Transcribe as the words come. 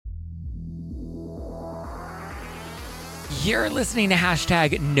You're listening to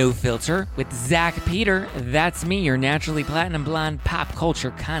hashtag No Filter with Zach Peter. That's me, your naturally platinum blonde pop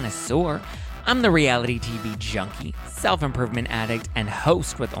culture connoisseur. I'm the reality TV junkie, self-improvement addict, and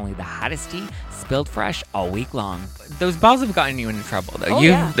host with only the hottest tea spilled fresh all week long. Those balls have gotten you into trouble, though.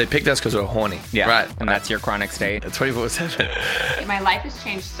 Yeah. They picked us because we were horny. Yeah, right. And that's your chronic state. 24/7. My life has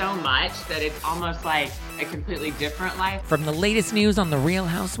changed so much that it's almost like a completely different life. From the latest news on The Real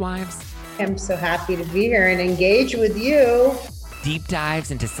Housewives, I'm so happy to be here and engage with you. deep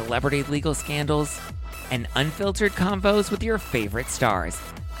dives into celebrity legal scandals, and unfiltered convos with your favorite stars,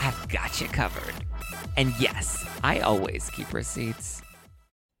 I've got you covered. And yes, I always keep receipts.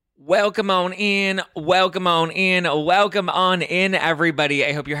 Welcome on in, everybody.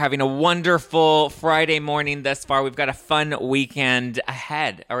 I hope you're having a wonderful Friday morning thus far. We've got a fun weekend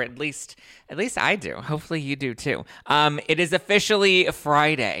ahead, or at least I do. Hopefully you do too. It is officially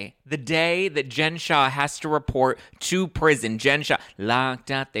Friday, the day that Jen Shah has to report to prison. Jen Shah,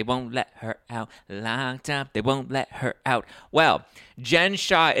 locked up, they won't let her out. Locked up, they won't let her out. Well, Jen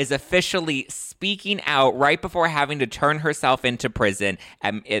Shah is officially speaking out right before having to turn herself into prison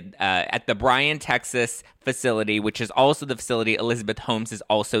at the Bryan, Texas facility, which is also the facility Elizabeth Holmes is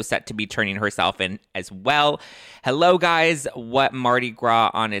also set to be turning herself in as well. Hello, guys. What Mardi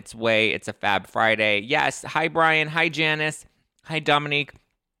Gras on its way? It's a Fab Friday. Yes. Hi, Brian. Hi, Janice. Hi, Dominique.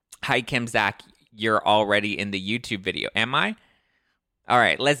 Hi, Kim, Zach. You're already in the YouTube video. Am I? All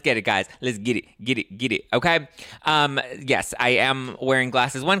right, let's get it, guys. Let's get it. Okay. Yes, I am wearing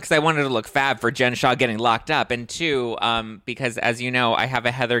glasses. One, because I wanted to look fab for Jen Shah getting locked up, and two, because as you know, I have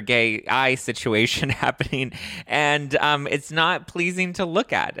a Heather Gay eye situation happening, and it's not pleasing to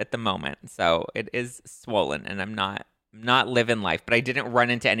look at the moment. So it is swollen, and I'm not living life. But I didn't run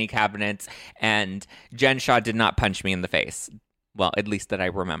into any cabinets, and Jen Shah did not punch me in the face. Well, at least that I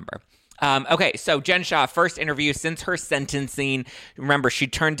remember. Okay, so Jen Shah, first interview since her sentencing. Remember, she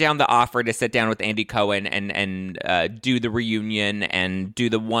turned down the offer to sit down with Andy Cohen and do the reunion and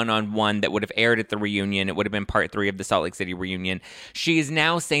do the one-on-one that would have aired at the reunion. It would have been part 3 of the Salt Lake City reunion. She is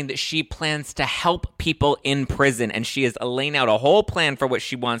now saying that she plans to help people in prison, and she is laying out a whole plan for what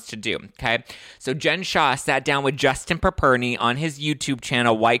she wants to do, okay? So Jen Shah sat down with Justin Paperny on his YouTube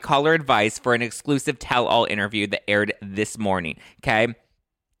channel, White Collar Advice, for an exclusive tell-all interview that aired this morning, okay?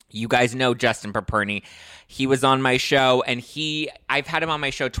 You guys know Justin Paperny. He was on my show, and I've had him on my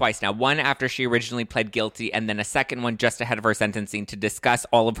show twice now. One after she originally pled guilty, and then a second one just ahead of her sentencing to discuss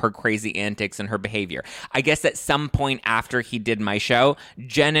all of her crazy antics and her behavior. I guess at some point after he did my show,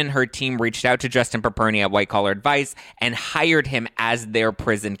 Jen and her team reached out to Justin Paperny at White Collar Advice and hired him as their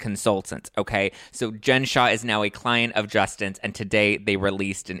prison consultant, okay? So Jen Shah is now a client of Justin's, and today they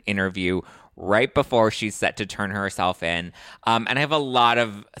released an interview right before she's set to turn herself in. And I have a lot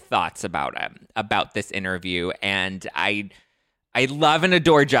of thoughts about this interview. And I love and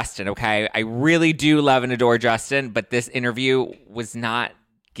adore Justin, okay? I really do love and adore Justin, but this interview was not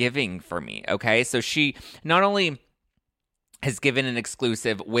giving for me, okay? So she not only has given an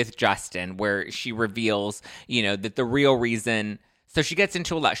exclusive with Justin where she reveals, that the real reason... So she gets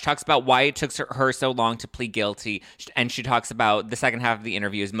into a lot. She talks about why it took her so long to plead guilty, and she talks about the second half of the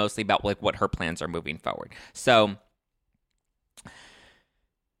interview is mostly about like what her plans are moving forward. So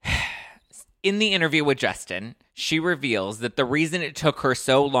in the interview with Justin, she reveals that the reason it took her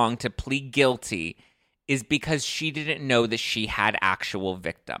so long to plead guilty is because she didn't know that she had actual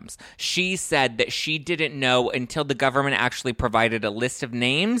victims. She said that she didn't know until the government actually provided a list of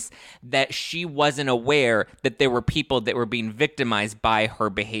names that she wasn't aware that there were people that were being victimized by her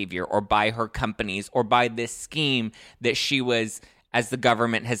behavior or by her companies or by this scheme that she was, as the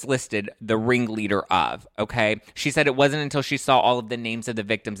government has listed, the ringleader of, okay? She said it wasn't until she saw all of the names of the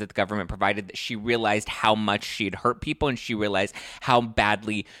victims that the government provided that she realized how much she had hurt people and she realized how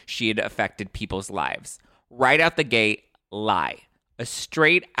badly she had affected people's lives. Right out the gate, lie. A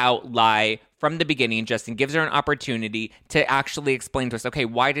straight out lie from the beginning. Justin gives her an opportunity to actually explain to us, okay,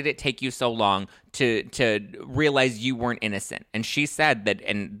 why did it take you so long to realize you weren't innocent? And she said that,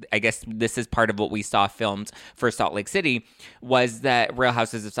 and I guess this is part of what we saw filmed for Salt Lake City, was that Real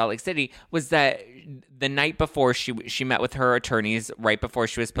Houses of Salt Lake City, was that the night before she met with her attorneys, right before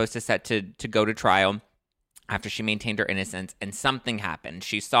she was supposed to set to go to trial, after she maintained her innocence, and something happened.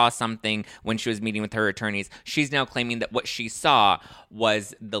 She saw something when she was meeting with her attorneys. She's now claiming that what she saw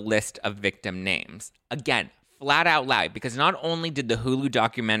was the list of victim names. Again, flat out lie, because not only did the Hulu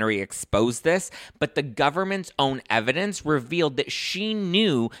documentary expose this, but the government's own evidence revealed that she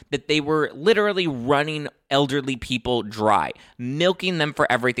knew that they were literally running elderly people dry, milking them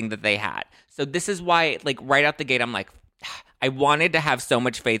for everything that they had. So this is why, like, right out the gate, I'm like, I wanted to have so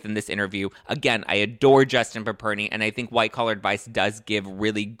much faith in this interview. Again, I adore Justin Paperny, and I think White Collar Advice does give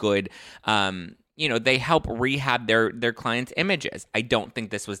really good, they help rehab their clients' images. I don't think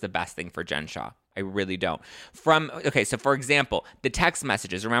this was the best thing for Jen Shah. I really don't. So for example, the text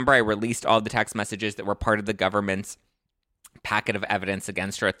messages. Remember, I released all the text messages that were part of the government's packet of evidence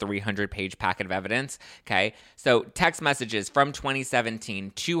against her, a 300-page packet of evidence. Okay, so text messages from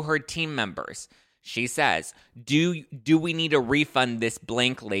 2017 to her team members. She says, do we need to refund this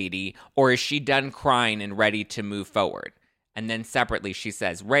blank lady, or is she done crying and ready to move forward? And then separately, she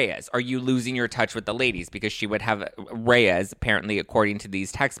says, Reyes, are you losing your touch with the ladies? Because she would have Reyes, apparently, according to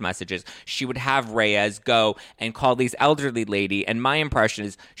these text messages, she would have Reyes go and call these elderly lady. And my impression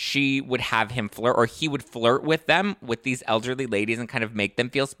is she would have him flirt, or he would flirt with them, with these elderly ladies, and kind of make them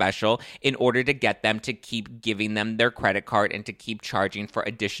feel special in order to get them to keep giving them their credit card and to keep charging for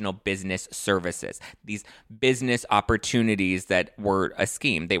additional business services. These business opportunities that were a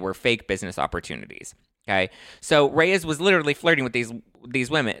scheme. They were fake business opportunities. Okay, so Reyes was literally flirting with these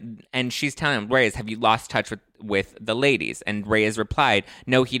women, and she's telling him, Reyes, have you lost touch with the ladies? And Reyes replied,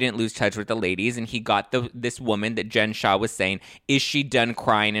 no, he didn't lose touch with the ladies, and he got this woman that Jen Shah was saying, is she done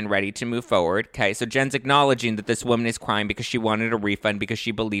crying and ready to move forward? Okay, so Jen's acknowledging that this woman is crying because she wanted a refund because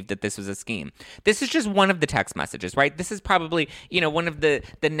she believed that this was a scheme. This is just one of the text messages, right? This is probably, one of the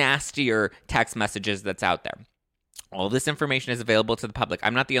nastier text messages that's out there. All this information is available to the public.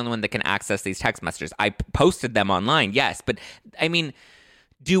 I'm not the only one that can access these text messages. I posted them online, yes. But, I mean,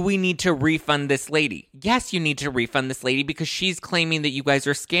 do we need to refund this lady? Yes, you need to refund this lady because she's claiming that you guys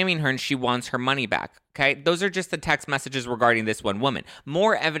are scamming her and she wants her money back. Okay, those are just the text messages regarding this one woman.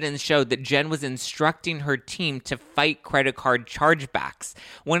 More evidence showed that Jen was instructing her team to fight credit card chargebacks.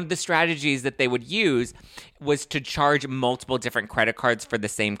 One of the strategies that they would use was to charge multiple different credit cards for the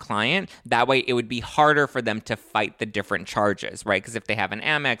same client. That way it would be harder for them to fight the different charges, right? Because if they have an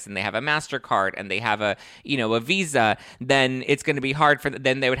Amex and they have a MasterCard and they have a Visa, then it's going to be hard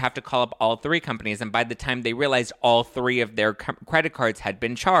then they would have to call up all three companies. And by the time they realized all three of their credit cards had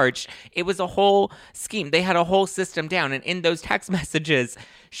been charged, it was a whole scheme. They had a whole system down. And in those text messages,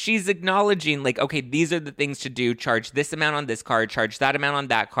 she's acknowledging, like, okay, these are the things to do. Charge this amount on this card, charge that amount on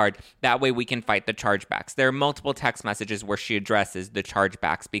that card. That way we can fight the chargebacks. There are multiple text messages where she addresses the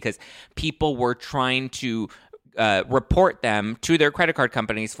chargebacks because people were trying to report them to their credit card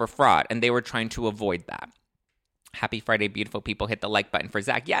companies for fraud, and they were trying to avoid that. Happy Friday, beautiful people. Hit the like button for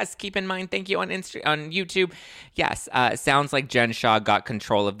Zach. Yes, keep in mind, thank you on YouTube. Yes, sounds like Jen Shah got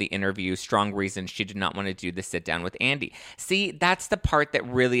control of the interview. Strong reason she did not want to do the sit down with Andy. See, that's the part that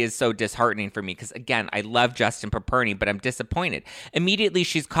really is so disheartening for me because, again, I love Justin Paperny, but I'm disappointed. Immediately,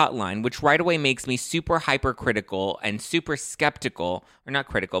 she's caught line, which right away makes me super hypercritical and super skeptical, or not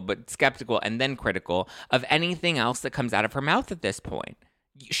critical, but skeptical and then critical of anything else that comes out of her mouth at this point.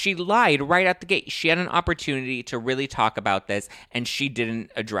 She lied right out the gate. She had an opportunity to really talk about this, and she didn't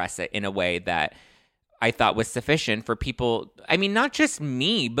address it in a way that I thought was sufficient for people. I mean, not just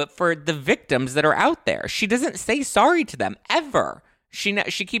me, but for the victims that are out there. She doesn't say sorry to them, ever. She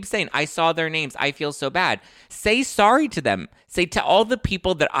keeps saying, I saw their names. I feel so bad. Say sorry to them. Say to all the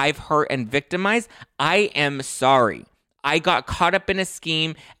people that I've hurt and victimized, I am sorry. I got caught up in a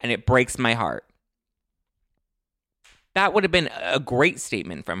scheme, and it breaks my heart. That would have been a great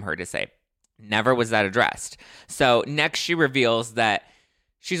statement from her to say. Never was that addressed. So next she reveals that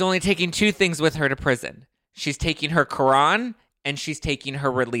she's only taking two things with her to prison. She's taking her Quran and she's taking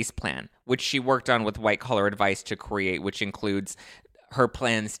her release plan, which she worked on with White Collar Advice to create, which includes her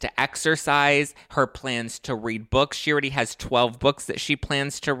plans to exercise, her plans to read books. She already has 12 books that she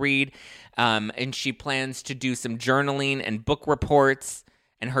plans to read, and she plans to do some journaling and book reports.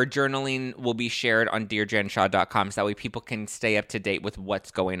 And her journaling will be shared on DearJenShah.com so that way people can stay up to date with what's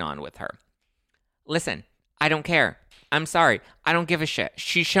going on with her. Listen, I don't care. I'm sorry. I don't give a shit.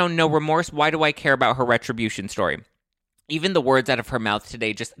 She's shown no remorse. Why do I care about her retribution story? Even the words out of her mouth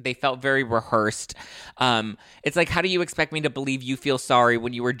today, they felt very rehearsed. It's like, how do you expect me to believe you feel sorry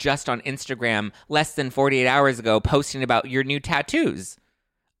when you were just on Instagram less than 48 hours ago posting about your new tattoos?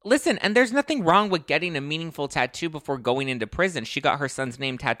 Listen, and there's nothing wrong with getting a meaningful tattoo before going into prison. She got her son's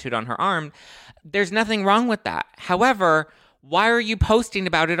name tattooed on her arm. There's nothing wrong with that. However, why are you posting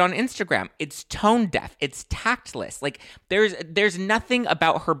about it on Instagram? It's tone deaf. It's tactless. Like, there's nothing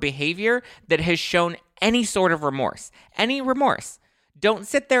about her behavior that has shown any sort of remorse. Any remorse. Don't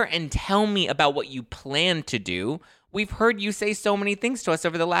sit there and tell me about what you plan to do. We've heard you say so many things to us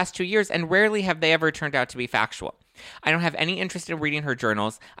over the last 2 years, and rarely have they ever turned out to be factual. I don't have any interest in reading her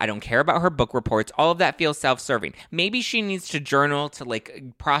journals. I don't care about her book reports. All of that feels self-serving. Maybe she needs to journal to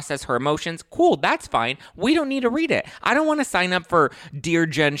like process her emotions. Cool, that's fine. We don't need to read it. I don't want to sign up for Dear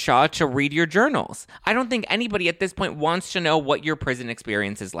Jen Shah to read your journals. I don't think anybody at this point wants to know what your prison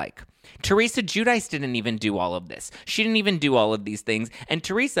experience is like. Teresa Giudice didn't even do all of this. She didn't even do all of these things. And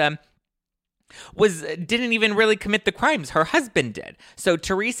Teresa didn't even really commit the crimes. Her husband did. So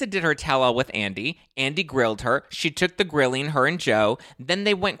Teresa did her tell-all with Andy. Andy grilled her. She took the grilling, her and Joe. Then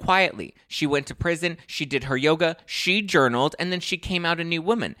they went quietly. She went to prison. She did her yoga. She journaled. And then she came out a new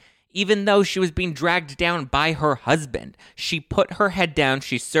woman. Even though she was being dragged down by her husband, she put her head down,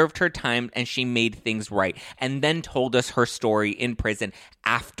 she served her time, and she made things right. And then told us her story in prison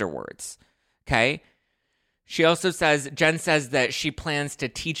afterwards. Okay? She also says, Jen says that she plans to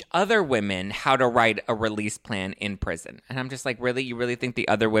teach other women how to write a release plan in prison. And I'm just like, really? You really think the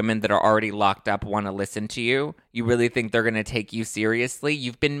other women that are already locked up want to listen to you? You really think they're going to take you seriously?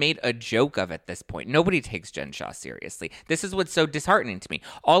 You've been made a joke of at this point. Nobody takes Jen Shah seriously. This is what's so disheartening to me.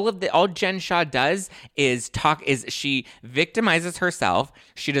 All Jen Shah does is she victimizes herself.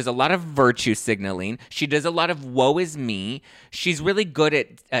 She does a lot of virtue signaling. She does a lot of woe is me. She's really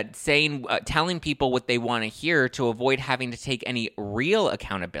good at saying, telling people what they want to hear to avoid having to take any real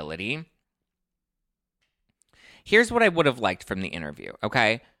accountability. Here's what I would have liked from the interview,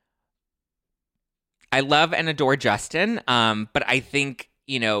 okay? I love and adore Justin, but I think,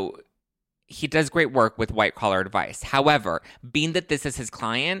 he does great work with white-collar advice. However, being that this is his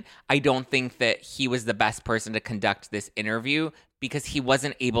client, I don't think that he was the best person to conduct this interview because he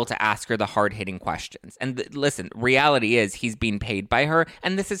wasn't able to ask her the hard-hitting questions. And listen, reality is he's being paid by her,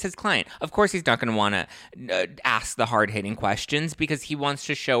 and this is his client. Of course he's not going to want to ask the hard-hitting questions because he wants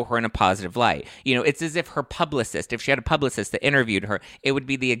to show her in a positive light. It's as if her publicist, if she had a publicist that interviewed her, it would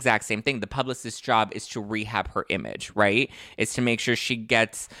be the exact same thing. The publicist's job is to rehab her image, right? It's to make sure she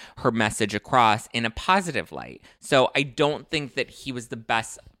gets her message across in a positive light. So I don't think that he was the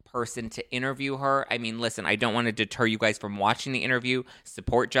best person to interview her. I mean, listen, I don't want to deter you guys from watching the interview.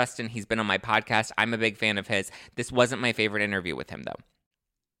 Support Justin. He's been on my podcast. I'm a big fan of his. This wasn't my favorite interview with him, though.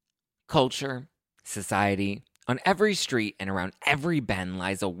 Culture, society, on every street and around every bend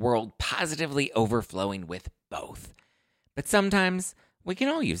lies a world positively overflowing with both. But sometimes we can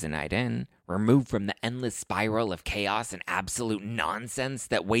all use a night in, removed from the endless spiral of chaos and absolute nonsense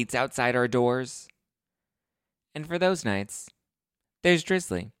that waits outside our doors. And for those nights, there's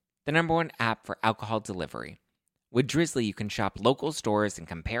Drizzly, the #1 app for alcohol delivery. With Drizzly, you can shop local stores and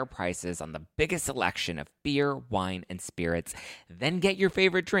compare prices on the biggest selection of beer, wine, and spirits, then get your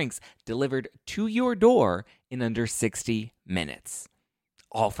favorite drinks delivered to your door in under 60 minutes.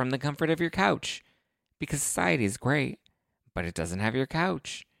 All from the comfort of your couch. Because society is great, but it doesn't have your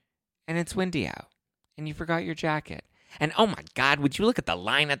couch. And it's windy out. And you forgot your jacket. And oh my God, would you look at the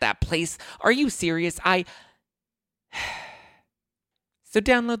line at that place? Are you serious? So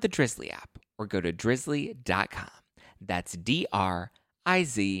download the Drizzly app or go to drizzly.com. That's DRIZLY.com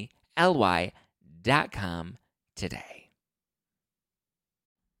today.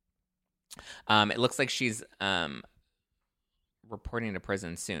 It looks like she's reporting to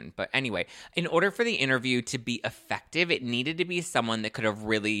prison soon. But anyway, in order for the interview to be effective, it needed to be someone that could have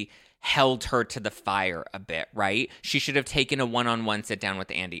really held her to the fire a bit, right? She should have taken a one-on-one sit down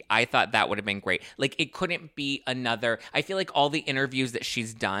with Andy. I thought that would have been great. Like, it couldn't be another. I feel like all the interviews that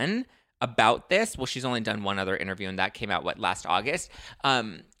she's done about this, well, she's only done one other interview, and that came out, last August?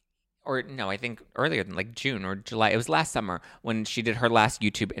 Or no, I think earlier than like June or July. It was last summer when she did her last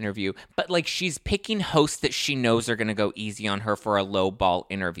YouTube interview. But like, she's picking hosts that she knows are going to go easy on her for a low ball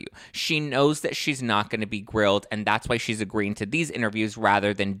interview. She knows that she's not going to be grilled, and that's why she's agreeing to these interviews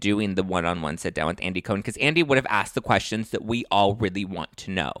rather than doing the one-on-one sit down with Andy Cohen, because Andy would have asked the questions that we all really want to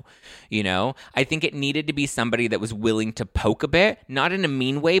know. I think it needed to be somebody that was willing to poke a bit, not in a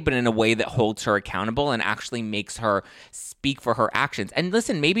mean way, but in a way that holds her accountable and actually makes her speak for her actions. And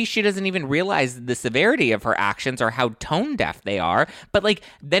listen, maybe she doesn't even realize the severity of her actions or how tone deaf they are, but like,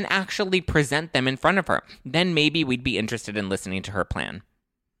 then actually present them in front of her. Then maybe we'd be interested in listening to her plan.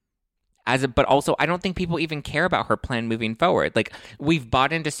 But also, I don't think people even care about her plan moving forward. Like, we've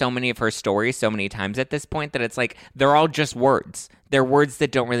bought into so many of her stories so many times at this point that it's like, they're all just words. They're words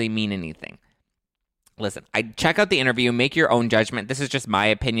that don't really mean anything. Listen, check out the interview, make your own judgment. This is just my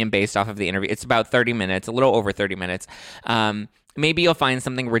opinion based off of the interview. It's about 30 minutes, a little over 30 minutes. Maybe you'll find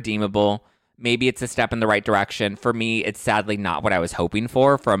something redeemable. Maybe it's a step in the right direction. For me, it's sadly not what I was hoping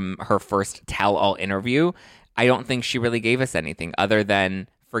for from her first tell-all interview. I don't think she really gave us anything other than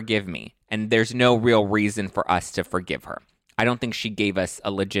forgive me. And there's no real reason for us to forgive her. I don't think she gave us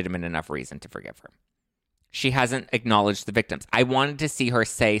a legitimate enough reason to forgive her. She hasn't acknowledged the victims. I wanted to see her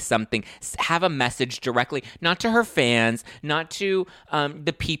say something, have a message directly, not to her fans, not to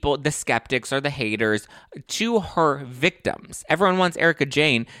the people, the skeptics or the haters, to her victims. Everyone wants Erika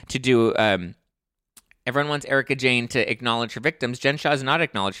Jayne to do. Everyone wants Erika Jayne to acknowledge her victims. Jen Shah has not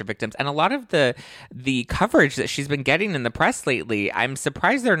acknowledged her victims, and a lot of the coverage that she's been getting in the press lately, I'm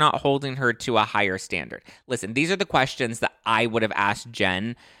surprised they're not holding her to a higher standard. Listen, these are the questions that I would have asked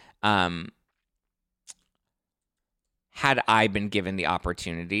Jen. Had I been given the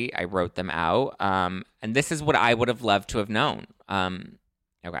opportunity. I wrote them out. And this is what I would have loved to have known.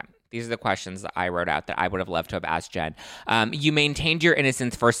 Okay. These are the questions that I wrote out that I would have loved to have asked Jen. You maintained your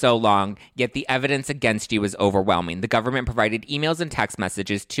innocence for so long, yet the evidence against you is overwhelming. The government provided emails and text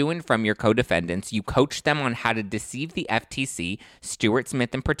messages to and from your co-defendants. You coached them on how to deceive the FTC, Stuart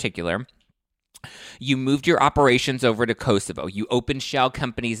Smith in particular. You moved your operations over to Kosovo. You opened shell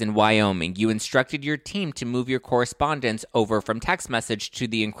companies in Wyoming. You instructed your team to move your correspondence over from text message to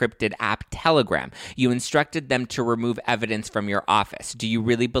the encrypted app Telegram. You instructed them to remove evidence from your office. Did you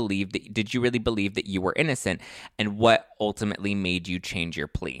really believe that you were innocent? And what ultimately made you change your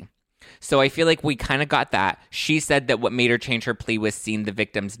plea? So I feel like we kind of got that. She said that what made her change her plea was seeing the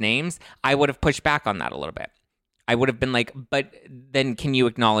victims' names. I would have pushed back on that a little bit. I would have been like, but then can you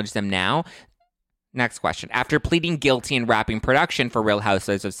acknowledge them now? Next question. After pleading guilty and wrapping production for Real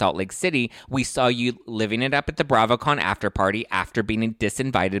Housewives of Salt Lake City, we saw you living it up at the BravoCon after party after being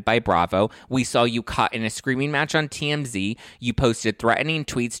disinvited by Bravo. We saw you caught in a screaming match on TMZ. You posted threatening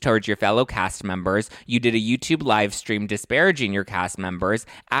tweets towards your fellow cast members. You did a YouTube live stream disparaging your cast members.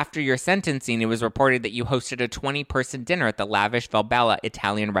 After your sentencing, it was reported that you hosted a 20-person dinner at the lavish Valbella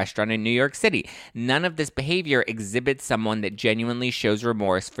Italian restaurant in New York City. None of this behavior exhibits someone that genuinely shows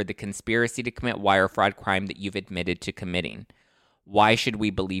remorse for the conspiracy to commit wire fraud crime that you've admitted to committing. Why should we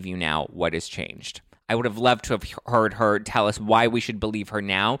believe you now? What has changed? I would have loved to have heard her tell us why we should believe her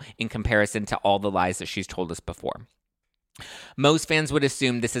now in comparison to all the lies that she's told us before. Most fans would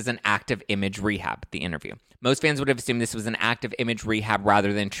assume this is an active image rehab, the interview. Most fans would have assumed this was an active image rehab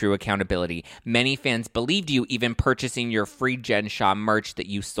rather than true accountability. Many fans believed you, even purchasing your free Jen Shah merch that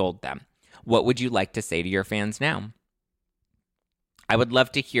you sold them. What would you like to say to your fans now? I would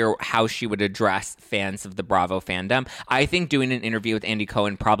love to hear how she would address fans of the Bravo fandom. I think doing an interview with Andy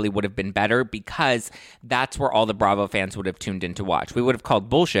Cohen probably would have been better because that's where all the Bravo fans would have tuned in to watch. We would have called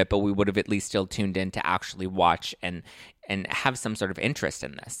bullshit, but we would have at least still tuned in to actually watch and have some sort of interest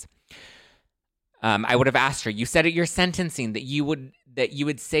in this. I would have asked her, you said at your sentencing that you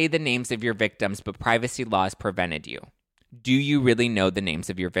would say the names of your victims, but privacy laws prevented you. Do you really know the names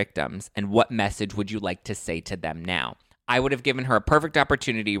of your victims? And what message would you like to say to them now? I would have given her a perfect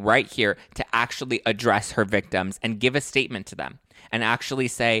opportunity right here to actually address her victims and give a statement to them and actually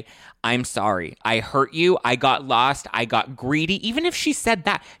say, I'm sorry. I hurt you. I got lost. I got greedy. Even if she said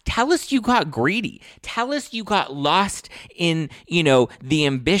that, tell us you got greedy. Tell us you got lost in, the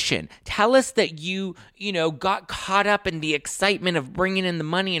ambition. Tell us that you got caught up in the excitement of bringing in the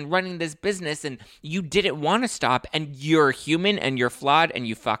money and running this business and you didn't want to stop and you're human and you're flawed and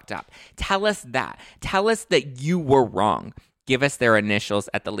you fucked up. Tell us that. Tell us that you were wrong. Give us their initials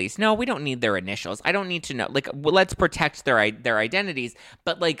at the least. No, we don't need their initials. I don't need to know. Let's protect their identities.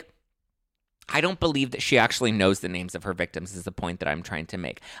 But I don't believe that she actually knows the names of her victims is the point that I'm trying to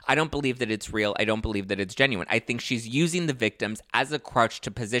make. I don't believe that it's real. I don't believe that it's genuine. I think she's using the victims as a crutch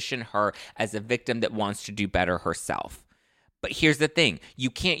to position her as a victim that wants to do better herself. But here's the thing.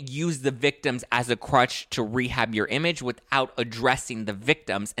 You can't use the victims as a crutch to rehab your image without addressing the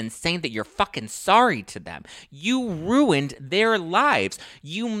victims and saying that you're fucking sorry to them. You ruined their lives.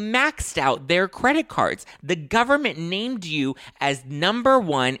 You maxed out their credit cards. The government named you as number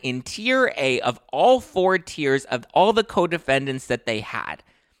one in tier A of all 4 tiers of all the co-defendants that they had.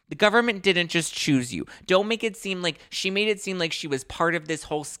 The government didn't just choose you. Don't make it seem like she made it seem like she was part of this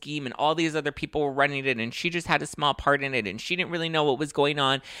whole scheme and all these other people were running it and she just had a small part in it and she didn't really know what was going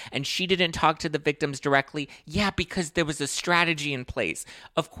on and she didn't talk to the victims directly. Yeah, because there was a strategy in place.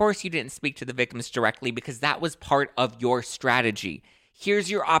 Of course you didn't speak to the victims directly because that was part of your strategy.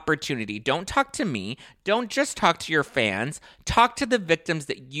 Here's your opportunity. Don't talk to me. Don't just talk to your fans. Talk to the victims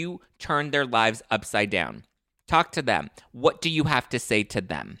that you turned their lives upside down. Talk to them. What do you have to say to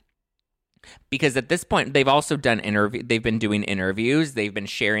them? Because at this point, they've also they've been doing interviews. They've been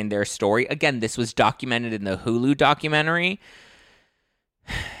sharing their story. Again, this was documented in the Hulu documentary.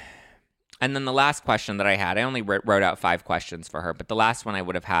 And then the last question that I had, I only wrote out 5 questions for her, but the last one I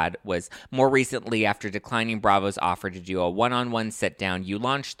would have had was, more recently, after declining Bravo's offer to do a one-on-one sit-down, you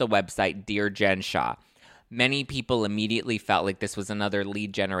launched the website Dear Jen Shah. Many people immediately felt like this was another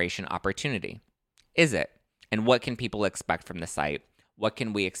lead generation opportunity. Is it? And what can people expect from the site? What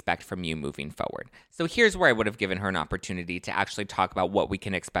can we expect from you moving forward? So here's where I would have given her an opportunity to actually talk about what we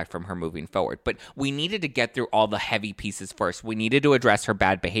can expect from her moving forward. But we needed to get through all the heavy pieces first. We needed to address her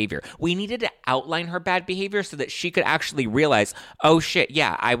bad behavior. We needed to outline her bad behavior so that she could actually realize, oh shit,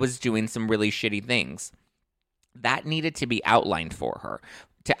 yeah, I was doing some really shitty things. That needed to be outlined for her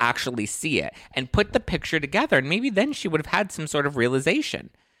to actually see it and put the picture together. And maybe then she would have had some sort of realization.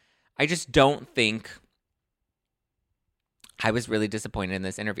 I just don't think... I was really disappointed in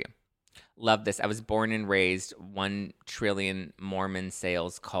this interview. Love this. I was born and raised 1 trillion Mormon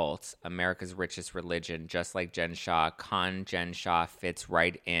sales cult, America's richest religion, just like Jen Shah. Jen Shah fits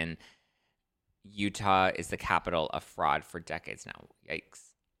right in. Utah is the capital of fraud for decades now.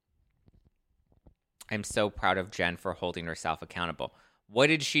 Yikes. I'm so proud of Jen for holding herself accountable. What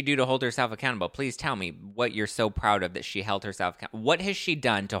did she do to hold herself accountable? Please tell me what you're so proud of that she held herself accountable. What has she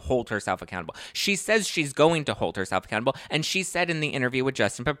done to hold herself accountable? She says she's going to hold herself accountable, and she said in the interview with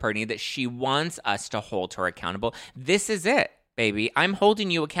Justin Paperny that she wants us to hold her accountable. This is it, baby. I'm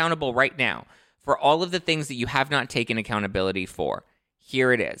holding you accountable right now for all of the things that you have not taken accountability for.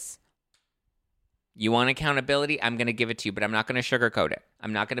 Here it is. You want accountability? I'm going to give it to you, but I'm not going to sugarcoat it.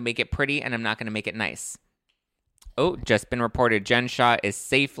 I'm not going to make it pretty, and I'm not going to make it nice. Oh, just been reported. Jen Shah is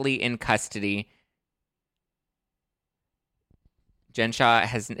safely in custody. Jen Shah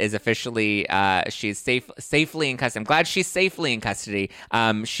is officially she's safely in custody. I'm glad she's safely in custody.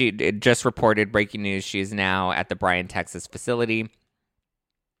 She just reported breaking news. She is now at the Bryan, Texas facility.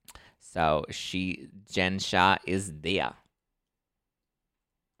 So Jen Shah is there.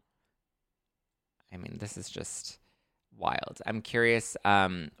 I mean, this is just wild. I'm curious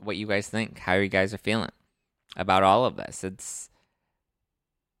what you guys think. How you guys are feeling about all of this. It's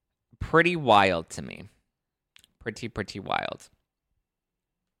pretty wild to me. Pretty wild.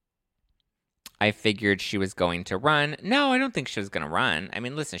 I figured she was going to run. No, I don't think she was going to run. I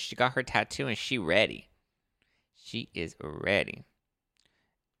mean, listen, she got her tattoo and she ready. She is ready.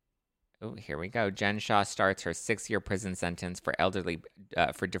 Oh, here we go. Jen Shah starts her 6-year prison sentence for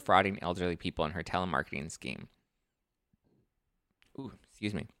defrauding elderly people in her telemarketing scheme. Ooh,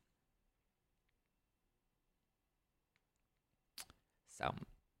 excuse me. So,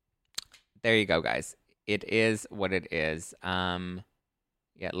 there you go, guys. It is what it is. Yeah,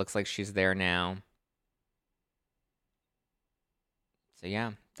 it looks like she's there now. So,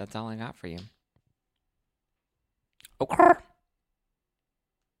 yeah, that's all I got for you. Okay.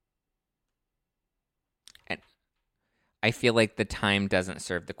 And I feel like the time doesn't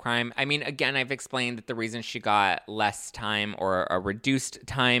serve the crime. I mean, again, I've explained that the reason she got less time or a reduced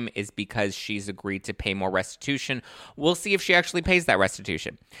time is because she's agreed to pay more restitution. We'll see if she actually pays that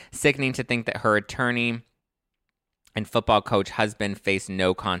restitution. Sickening to think that her attorney and football coach husband faced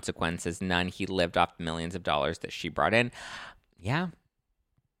no consequences, none. He lived off the millions of dollars that she brought in. Yeah.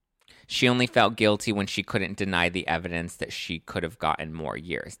 She only felt guilty when she couldn't deny the evidence that she could have gotten more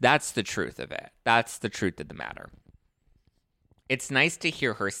years. That's the truth of it. That's the truth of the matter. It's nice to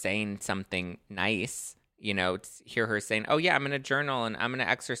hear her saying something nice, you know, to hear her saying, oh, yeah, I'm going to journal and I'm going to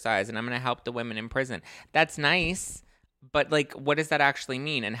exercise and I'm going to help the women in prison. That's nice. But, like, what does that actually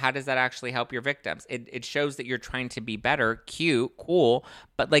mean? And how does that actually help your victims? It shows that you're trying to be better, cute, cool,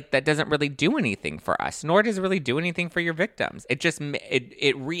 but, like, that doesn't really do anything for us, nor does it really do anything for your victims. It just,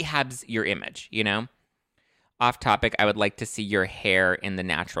 it rehabs your image, you know? Off topic, I would like to see your hair in the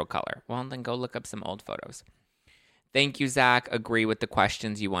natural color. Well, then go look up some old photos. Thank you, Zach. Agree with the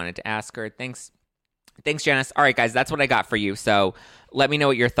questions you wanted to ask her. Thanks, Janice. All right, guys, that's what I got for you. So let me know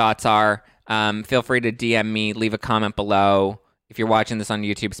what your thoughts are. Feel free to DM me, leave a comment below. If you're watching this on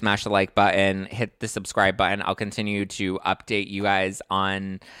YouTube, smash the like button, hit the subscribe button. I'll continue to update you guys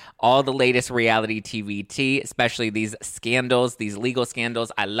on all the latest reality TV tea, especially these scandals, these legal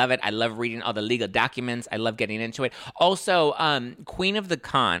scandals. I love it. I love reading all the legal documents. I love getting into it. Also, Queen of the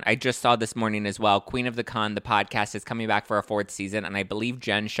Con, I just saw this morning as well. Queen of the Con, the podcast, is coming back for a 4th season, and I believe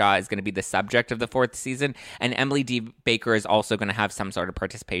Jen Shah is going to be the subject of the 4th season, and Emily D. Baker is also going to have some sort of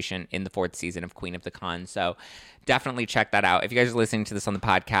participation in the 4th season of Queen of the Con. So definitely check that out. If you guys are listening to this on the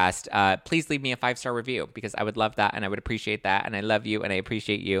podcast, please leave me a 5-star review because I would love that and I would appreciate that. And I love you and I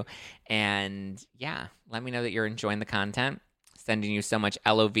appreciate you. And yeah, let me know that you're enjoying the content. Sending you so much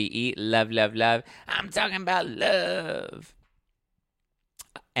LOVE. Love, love, love. I'm talking about love.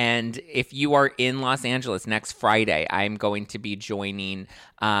 And if you are in Los Angeles next Friday, I'm going to be joining,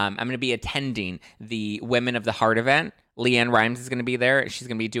 I'm going to be attending the Women of the Heart event. Leanne Rhymes is going to be there. She's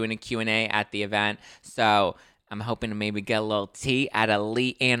going to be doing a Q&A at the event. So I'm hoping to maybe get a little tea out of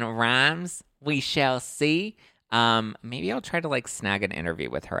Leanne Rhymes. We shall see. Maybe I'll try to like snag an interview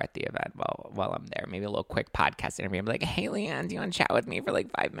with her at the event while I'm there. Maybe a little quick podcast interview. I'm like, hey, Leanne, do you want to chat with me for like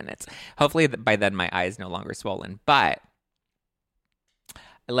 5 minutes? Hopefully by then my eye is no longer swollen. But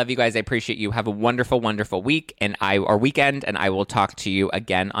I love you guys. I appreciate you. Have a wonderful, wonderful week or weekend, and I will talk to you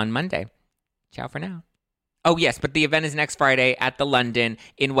again on Monday. Ciao for now. Oh, yes, but the event is next Friday at the London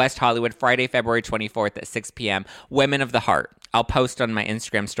in West Hollywood, Friday, February 24th at 6 p.m. Women of the Heart. I'll post on my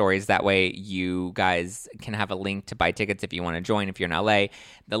Instagram stories. That way you guys can have a link to buy tickets if you want to join, if you're in LA.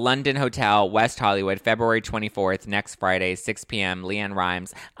 The London Hotel, West Hollywood, February 24th, next Friday, 6 p.m. Leanne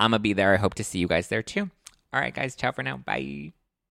Rhymes. I'm going to be there. I hope to see you guys there too. All right, guys. Ciao for now. Bye.